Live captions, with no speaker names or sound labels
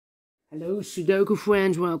Hello Sudoku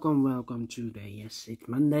friends, welcome today. Yes, it's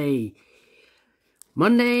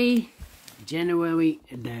Monday, January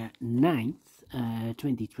the 9th,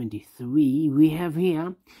 2023. We have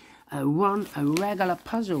here a regular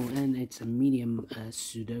puzzle, and it's a medium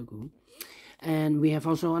Sudoku. And we have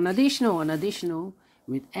also an additional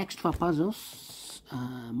with extra puzzles.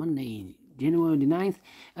 Monday, January the 9th.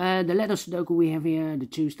 The letter Sudoku we have here, the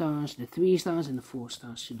 2 stars, the 3 stars, and the 4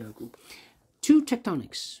 stars Sudoku. 2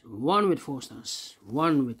 tectonics, one with 4 stars,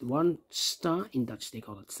 one with 1 star. In Dutch they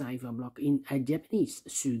call it cijferblok, in Japanese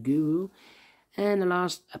Suguru. And the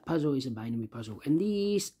last puzzle is a binary puzzle. And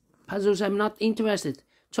these puzzles I'm not interested.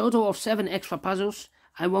 Total of 7 extra puzzles.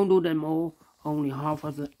 I won't do them all. Only half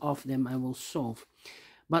of them I will solve.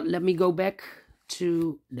 But let me go back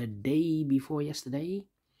to the day before yesterday.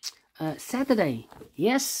 Saturday.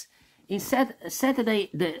 Yes, in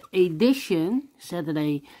Saturday the edition,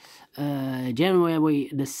 Saturday January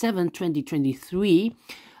the 7th, 2023,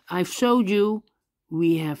 I've showed you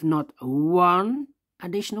we have not 1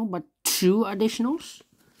 additional but 2 additionals.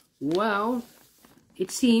 Well, it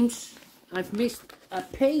seems I've missed a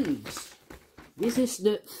page. This is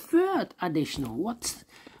the 3rd additional.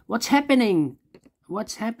 What's happening?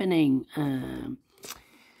 What's happening?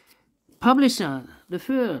 Publisher, the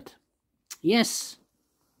 3rd. Yes,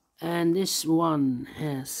 and this one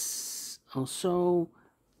has also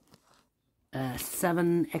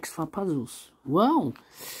 7 extra puzzles. Wow,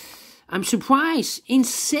 I'm surprised.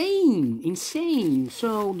 Insane.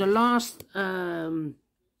 So the last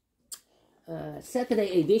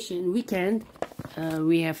Saturday edition weekend,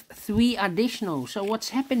 we have 3 additional. So what's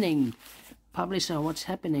happening, publisher? What's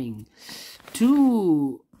happening?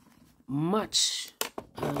 Too much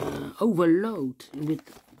overload with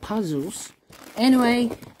puzzles.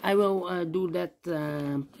 Anyway, I will do that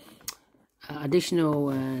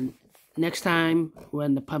additional next time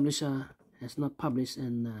when the publisher has not published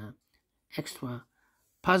an extra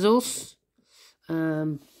puzzles.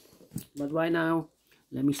 But right now,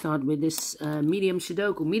 let me start with this medium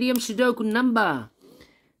Sudoku. Medium Sudoku number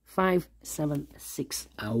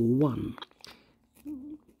 5761.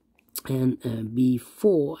 And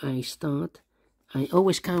before I start, I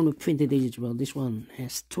always count with printed digits. Well, this one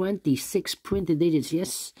has 26 printed digits.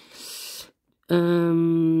 Yes.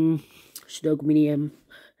 Sudoku Medium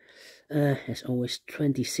has always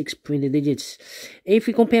 26 printed digits. If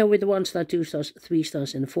we compare with the 1 star, 2 stars, 3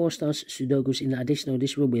 stars, and 4 stars Sudokus in the additional,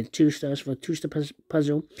 this will be 2 stars for a 2-star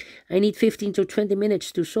puzzle. I need 15 to 20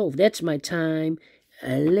 minutes to solve. That's my time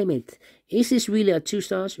limit. Is this really a 2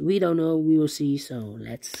 stars? We don't know. We will see. So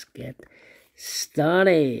let's get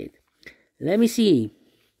started. Let me see.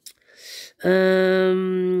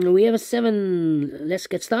 We have a 7. Let's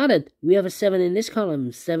get started. We have a 7 in this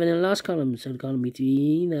column, 7 in the last column. So the column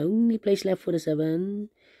between, the only place left for the 7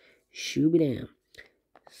 should be there.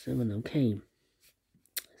 7, okay.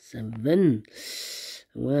 7.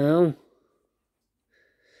 Well,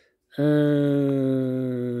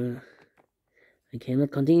 I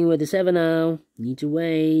cannot continue with the 7 now. Need to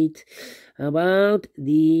wait. How about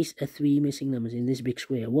these 3 missing numbers in this big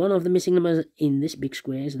square? One of the missing numbers in this big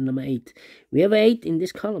square is the number 8. We have 8 in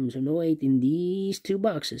this column, so no 8 in these 2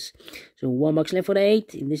 boxes. So 1 box left for the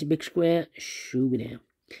 8 in this big square should be there.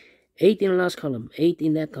 8 in the last column, 8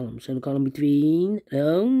 in that column. So the column between, the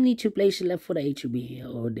only 2 places left for the 8 should be here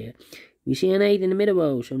or there. We see an 8 in the middle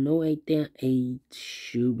row, so no 8 there. 8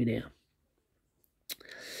 should be there.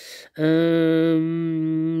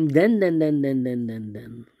 Then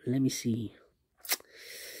let me see.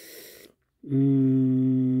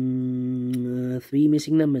 3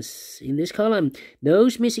 missing numbers in this column.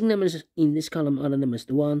 Those missing numbers in this column are the numbers: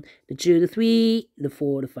 the 1, the 2, the 3, the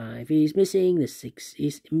 4, the 5 is missing, the 6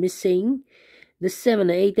 is missing, the 7,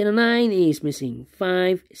 the 8, and the 9 is missing.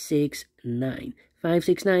 5, 6, 9. 5,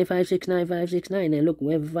 6, 9, 5, 6, 9, 5, 6, 9. And look,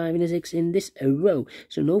 we have a 5 and a 6 in this row.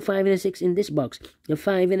 So no 5 and a 6 in this box. The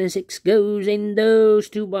 5 and a 6 goes in those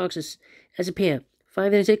 2 boxes as a pair.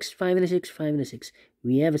 5 and a 6, 5 and a 6, 5 and a 6.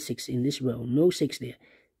 We have a 6 in this row. No 6 there.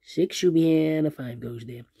 6 should be here and a 5 goes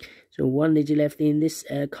there. So 1 digit left in this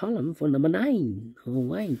column for number 9.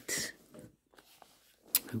 Alright.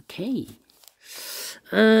 Okay.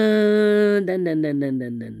 Then.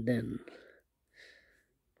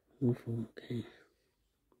 Okay.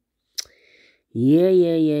 Yeah.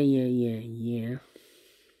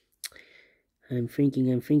 I'm thinking.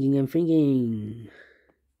 There's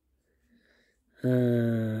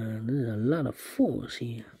a lot of 4s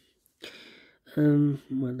here.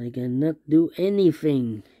 But I cannot do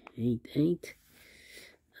anything. 8.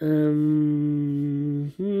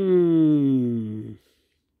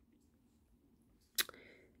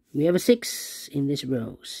 We have a 6 in this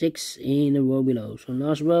row, 6 in the row below. So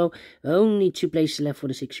last row, only 2 places left for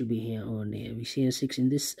the 6 should be here or there. We see a 6 in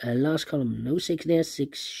this last column, no 6 there,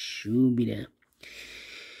 6 should be there.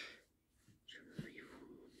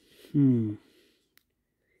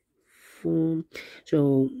 4.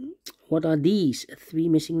 So what are these 3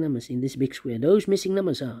 missing numbers in this big square? Those missing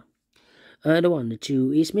numbers are the 1, the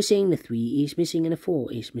 2 is missing, the 3 is missing, and the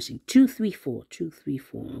 4 is missing. 2, 3, 4, 2, 3,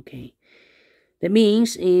 4, okay. That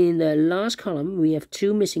means in the last column we have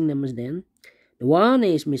 2 missing numbers then. The 1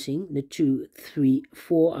 is missing, the 2, 3,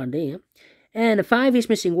 4 are there. And the 5 is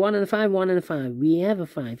missing, 1 and the 5, 1 and the 5. We have a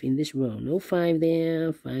 5 in this row. No 5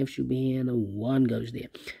 there, 5 should be here, no 1 goes there.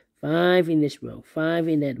 5 in this row, 5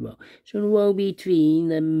 in that row. So the row between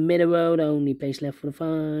the middle row, the only place left for the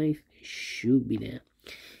 5 should be there.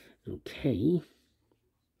 Okay.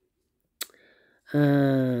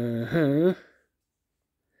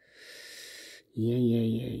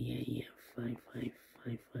 Yeah. 5, 5,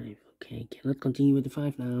 5, 5. Okay, cannot continue with the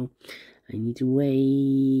 5 now. I need to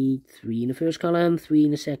wait. 3 in the first column, 3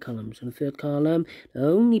 in the second column. So the third column, the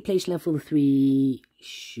only place left for the 3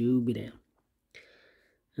 should be there.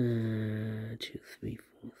 2, 3,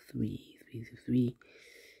 4, 3, 3, 3,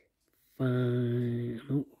 5.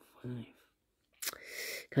 No, 5.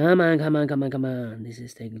 Come on. This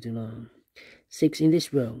is taking too long. 6 in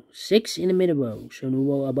this row, 6 in the middle row. So the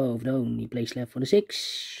row above, the only place left for the 6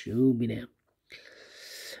 should be there.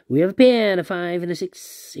 We have a pair, the 5 and the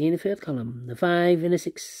 6 in the third column, the 5 and the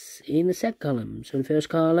 6 in the second column. So the first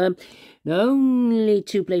column, the only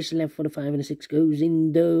 2 places left for the 5 and the 6 goes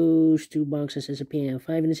in those 2 boxes as a pair.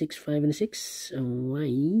 5 and the 6, 5 and the 6.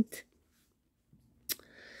 Alright.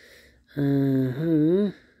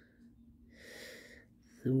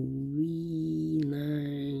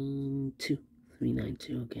 392.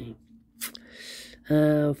 392,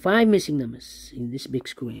 okay. 5 missing numbers in this big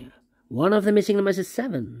square. One of the missing numbers is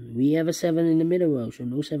 7. We have a 7 in the middle row, so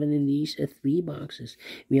no 7 in these 3 boxes.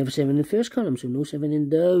 We have a 7 in the first column, so no 7 in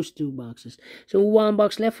those 2 boxes. So 1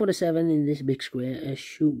 box left for the 7 in this big square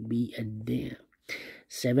should be there.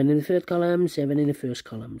 7 in the third column, 7 in the first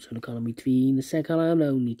column. So the column between the second column,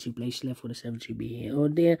 only 2 places left for the 7 should be here or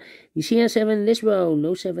there. We see a 7 in this row,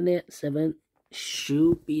 no 7 there, 7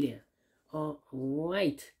 should be there.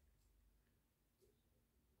 Alright.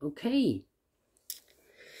 Okay.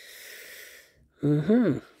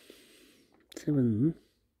 7.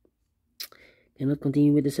 Cannot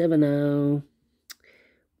continue with the 7 now.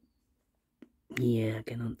 Yeah,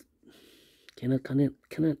 cannot. Come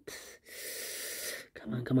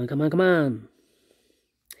on.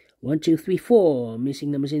 1, 2, 3, 4.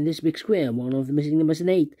 Missing numbers in this big square. One of the missing numbers is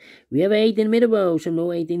 8. We have 8 in the middle row, so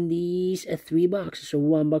no 8 in these 3 boxes. So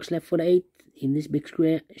 1 box left for the 8 in this big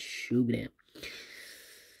square should be there.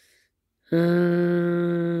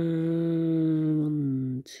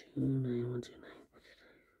 1, 2, 9, 1, 2,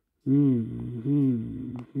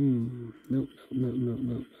 9. No.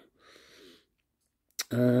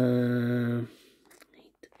 8,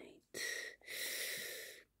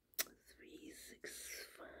 3, 6,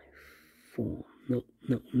 5, 4. No.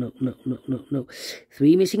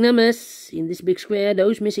 3 missing numbers in this big square.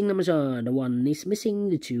 Those missing numbers are the 1 is missing,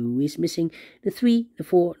 the 2 is missing, the 3, the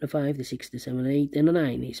 4, the 5, the 6, the 7, 8, and the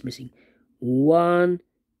 9 is missing. 1,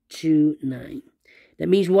 2, 9. That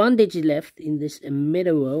means 1 digit left in this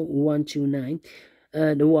middle row. 1, 2, 9.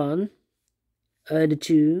 The 1, the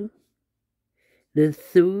 2, the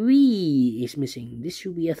 3 is missing. This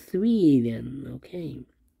should be a 3 then. Okay.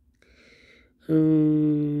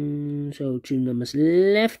 So 2 numbers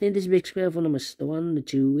left in this big square for numbers. The 1, the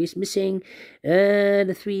 2 is missing.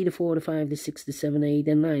 The 3, the 4, the 5, the 6, the 7, 8,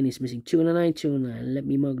 and 9 is missing. 2 and a 9, 2 and 9. Let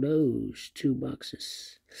me mark those 2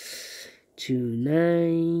 boxes. 2,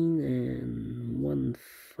 9, and 1,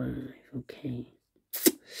 5. Okay.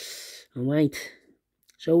 Alright.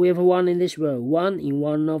 So we have a 1 in this row. 1 in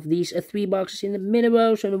one of these 3 boxes in the middle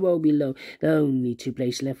row. So the row below, the only 2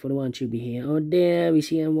 places left for the 1 should be here or there. We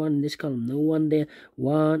see a 1 in this column. No 1 there.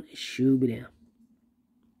 1 should be there.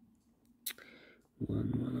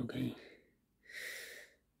 1, okay.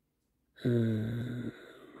 1.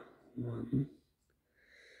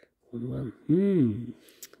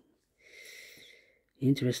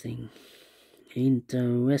 Interesting.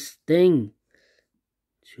 209.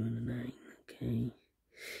 Okay.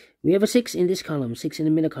 We have a 6 in this column, 6 in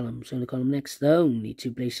the middle column. So the column next, the only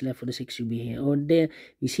 2 places left for the 6 should be here or there.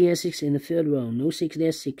 We see a 6 in the third row. No 6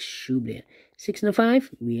 there, 6 should be there. 6 and a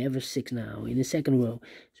 5, we have a 6 now in the second row.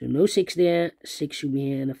 So no 6 there, 6 should be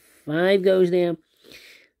here, and a 5 goes there.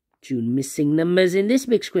 Two missing numbers in this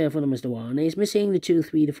big square for numbers. The 1 is missing, the 2,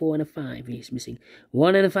 3, the 4, and the 5 is missing.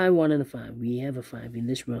 1 and a 5, 1 and a 5. We have a 5 in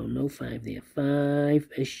this row. No 5 there.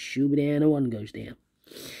 5 should be there, and a 1 goes there.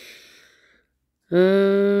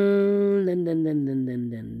 Then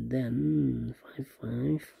 5,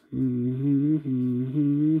 5.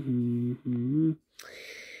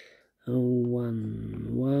 Oh, 1,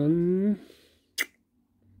 1.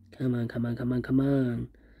 Come on.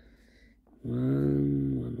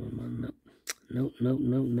 1, 1. No.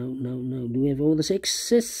 Do we have all the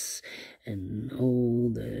 6s? And all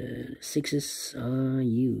the 6s are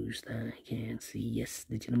used. I can't see. Yes,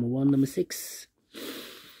 digit number 1, number 6.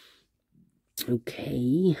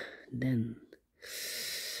 Okay, then.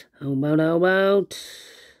 How about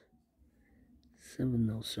 7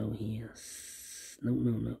 also here?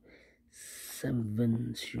 No.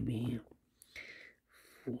 7 should be here.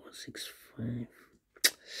 4, 6, 5.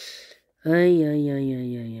 Ay.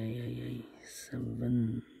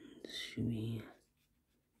 7 should be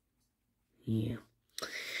here.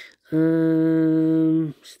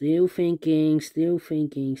 Still thinking.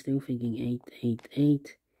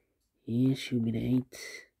 8. Here should be the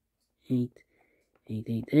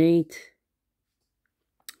 8.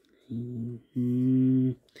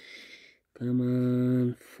 Come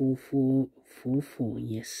on, 4.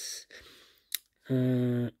 Yes.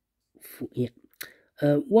 4. Yeah.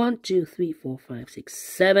 1, 2, 3, 4, 5, 6,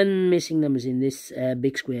 7 missing numbers in this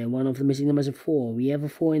big square. One of the missing numbers is 4. We have a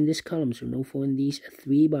 4 in this column, so no 4 in these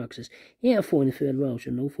 3 boxes. Here, a 4 in the third row, so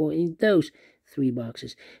no 4 in those 3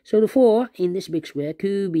 boxes. So the 4 in this big square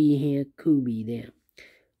could be here, could be there.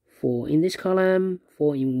 4 in this column,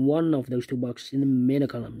 4 in one of those 2 boxes in the middle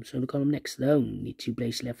column. So the column next, the only 2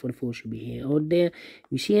 places left for the 4 should be here or there.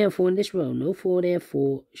 We see here 4 in this row, no 4 there,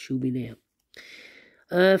 4 should be there.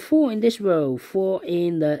 4 in this row, 4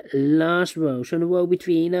 in the last row. So the row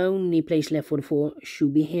between, only place left for the 4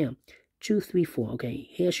 should be here. 2, 3, 4. Okay,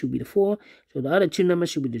 here should be the 4. So the other 2 numbers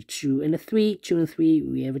should be the 2 and the 3. 2 and 3.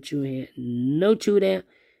 We have a 2 here. No 2 there.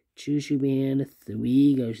 2 should be here and the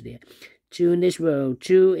 3 goes there. 2 in this row.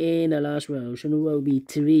 2 in the last row. So the row be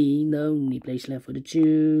 3. The only place left for the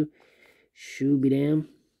 2 should be there.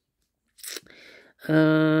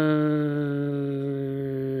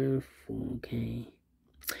 4. Okay.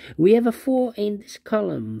 We have a 4 in this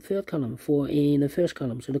column, third column, 4 in the first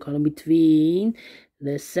column. So the column between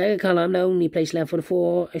the second column, the only place left for the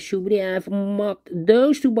 4 should be there. I've marked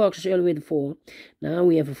those 2 boxes earlier with the 4. Now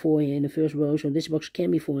we have a 4 here in the first row, so this box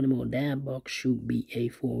can be 4 anymore. That box should be a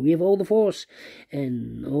 4. We have all the 4s,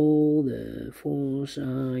 and all the 4s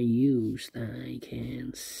are used. I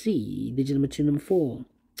can see digit number 2, number 4.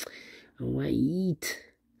 Alright.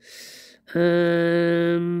 Then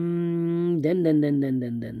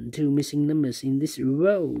 2 missing numbers in this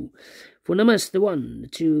row. For numbers, the 1, the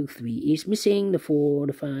 2, 3 is missing. The 4,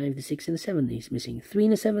 the 5, the 6, and the 7 is missing. 3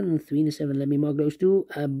 and the 7, 3 and the 7. Let me mark those 2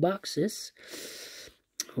 boxes.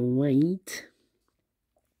 Alright.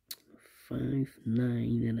 5,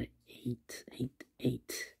 9, and 8.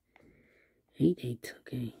 8.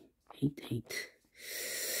 Okay. 8.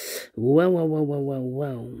 Wow.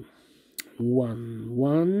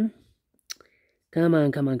 1. Come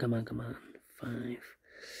on. 5.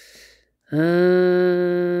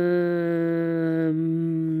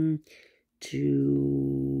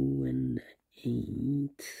 2 and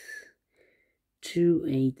 8. 2,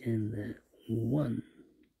 8, and 1.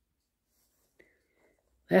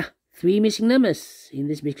 3 missing numbers in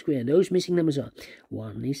this big square. Those missing numbers are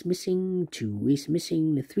 1 is missing, 2 is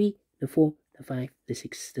missing, the 3, the 4, the 5, the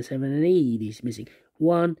 6, the 7, and 8 is missing.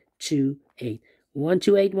 1, 2, 8. 1,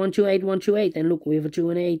 2, 8, 1, 2, 8, 1, 2, 8. And look, we have a 2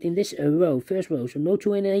 and 8 in this row, first row. So no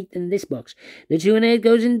 2 and 8 in this box. The 2 and 8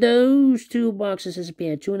 goes in those 2 boxes as a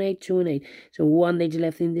pair. 2 and 8, 2 and 8. So 1 digit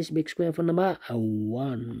left in this big square for number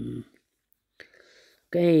 1.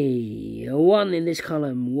 Okay, 1 in this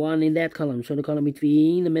column, 1 in that column. So the column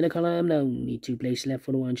between the middle column, the only 2 places left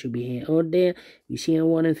for the 1 should be here or there. We see a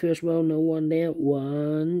 1 in first row, no 1 there.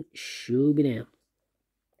 1 should be there.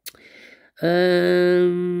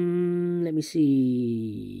 Let me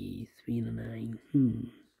see. 3 and a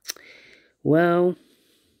 9. Well,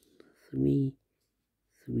 3,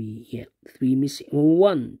 yeah, 3 missing.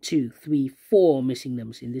 1, 2, 3, 4 missing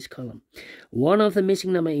numbers in this column. One of the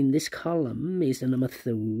missing number in this column is the number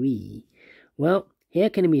 3. Well, here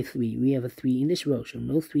can it be a 3? We have a 3 in this row, so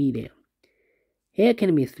no 3 there. Here can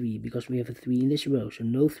it be a 3 because we have a 3 in this row, so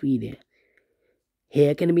no 3 there.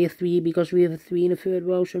 Here can it be a 3 because we have a 3 in the third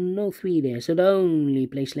row, so no 3 there. So the only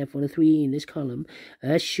place left for the 3 in this column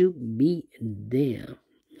should be there.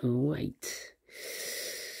 Alright.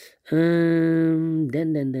 Then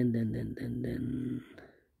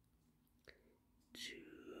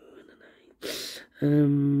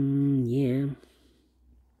Yeah.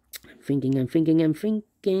 I'm thinking.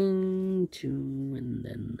 2 and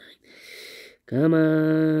then 9. Come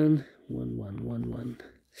on. 1, 1, 1, 1.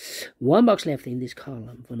 1 box left in this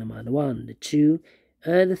column for number 1, the 2,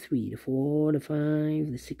 the 3, the 4, the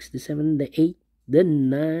 5, the 6, the 7, the 8, the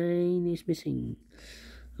 9 is missing.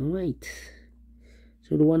 Alright.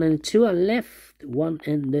 So the 1 and the 2 are left. 1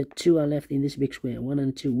 and the 2 are left in this big square. 1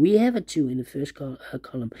 and 2. We have a 2 in the first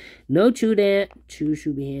column. No 2 there. 2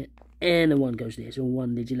 should be here. And a 1 goes there. So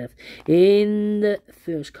 1 digit left in the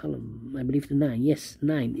first column. I believe the 9. Yes,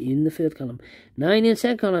 9 in the third column. 9 in the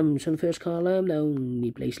second column. So the first column, the only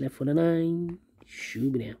place left for the 9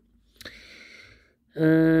 should be there.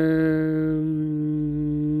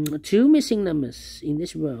 2 missing numbers in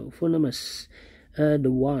this row. 4 numbers.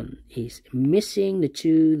 The 1 is missing, the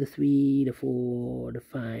 2, the 3, the 4, the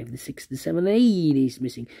 5, the 6, the 7, the 8 is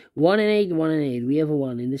missing. 1 and 8, 1 and 8. We have a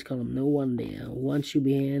 1 in this column, no 1 there. 1 should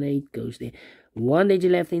be here and 8 goes there. 1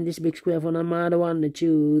 digit left in this big square for number the 1, the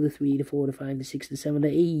 2, the 3, the 4, the 5, the 6, the 7, the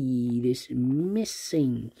 8 is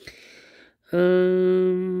missing.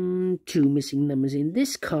 2 missing numbers in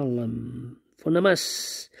this column. For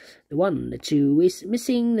numbers, the 1, the 2 is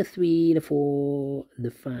missing, the 3, the 4,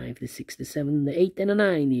 the 5, the 6, the 7, the 8, and the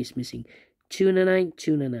 9 is missing. 2 and a 9,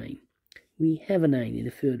 2 and a 9. We have a 9 in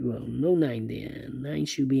the third row, no 9 there. 9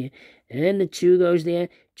 should be here, and the 2 goes there.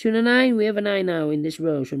 2 and a 9, we have a 9 now in this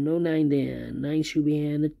row, so no 9 there. 9 should be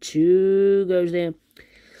here, and the 2 goes there.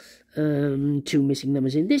 2 missing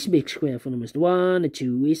numbers in this big square for numbers. The 1, the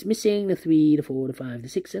 2 is missing, the 3, the 4, the 5, the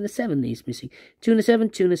 6, and the 7 is missing. 2 and a 7,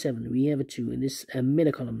 2 and a 7. We have a 2 in this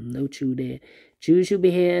middle column. No 2 there. 2 should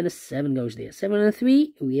be here, and the 7 goes there. 7 and a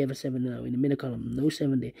 3. We have a 7 now in the middle column. No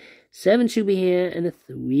 7 there. 7 should be here, and the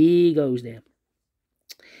 3 goes there.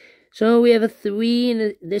 So we have a 3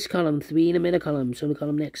 in this column, 3 in the middle column. So the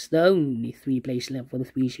column next, the only 3 places left for the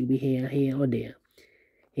 3 should be here, here, or there.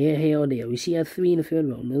 Here, or there. We see a 3 in the third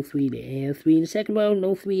row, no 3 there. Here, 3 in the second row,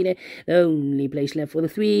 no 3 there. The only place left for the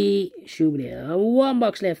 3 should be there. 1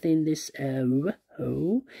 box left in this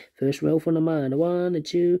row. First row for number the 1, the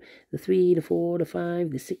 2, the 3, the 4, the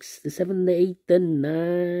 5, the 6, the 7, the 8, the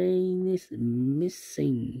 9 is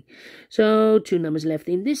missing. So 2 numbers left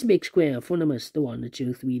in this big square for numbers the 1, the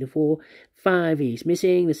 2, 3, the 4, 5 is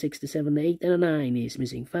missing. The 6, the 7, the 8, and the 9 is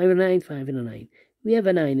missing. 5 and 9, 5 and a 9. We have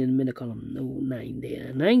a 9 in the middle column. No 9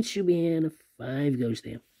 there. 9 should be here, and a 5 goes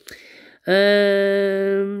there.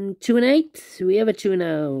 2 and 8. We have a 2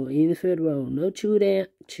 now in the third row. No 2 there.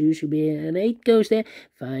 2 should be here, and 8 goes there.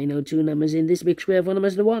 Final 2 numbers in this big square for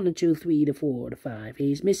numbers. The 1, the 2, 3, the 4, the 5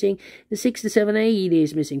 is missing. The 6, the 7, 8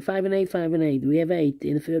 is missing. 5 and 8, 5 and 8. We have 8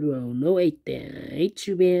 in the third row. No 8 there. 8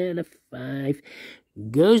 should be here, and a 5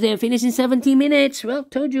 goes there. Finish in 17 minutes. Well,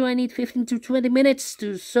 told you I need 15 to 20 minutes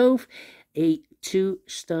to solve a 2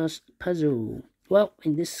 stars puzzle. Well,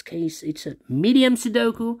 in this case, it's a medium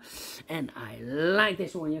Sudoku, and I like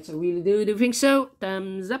this one. Yes, I really do think so.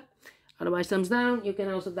 Thumbs up. Otherwise, thumbs down. You can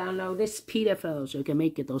also download this PDF file so you can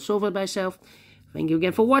make it or solve it by yourself. Thank you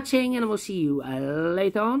again for watching, and I will see you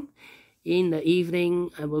later on. In the evening,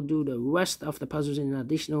 I will do the rest of the puzzles in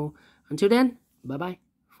additional. Until then, bye-bye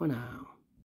for now.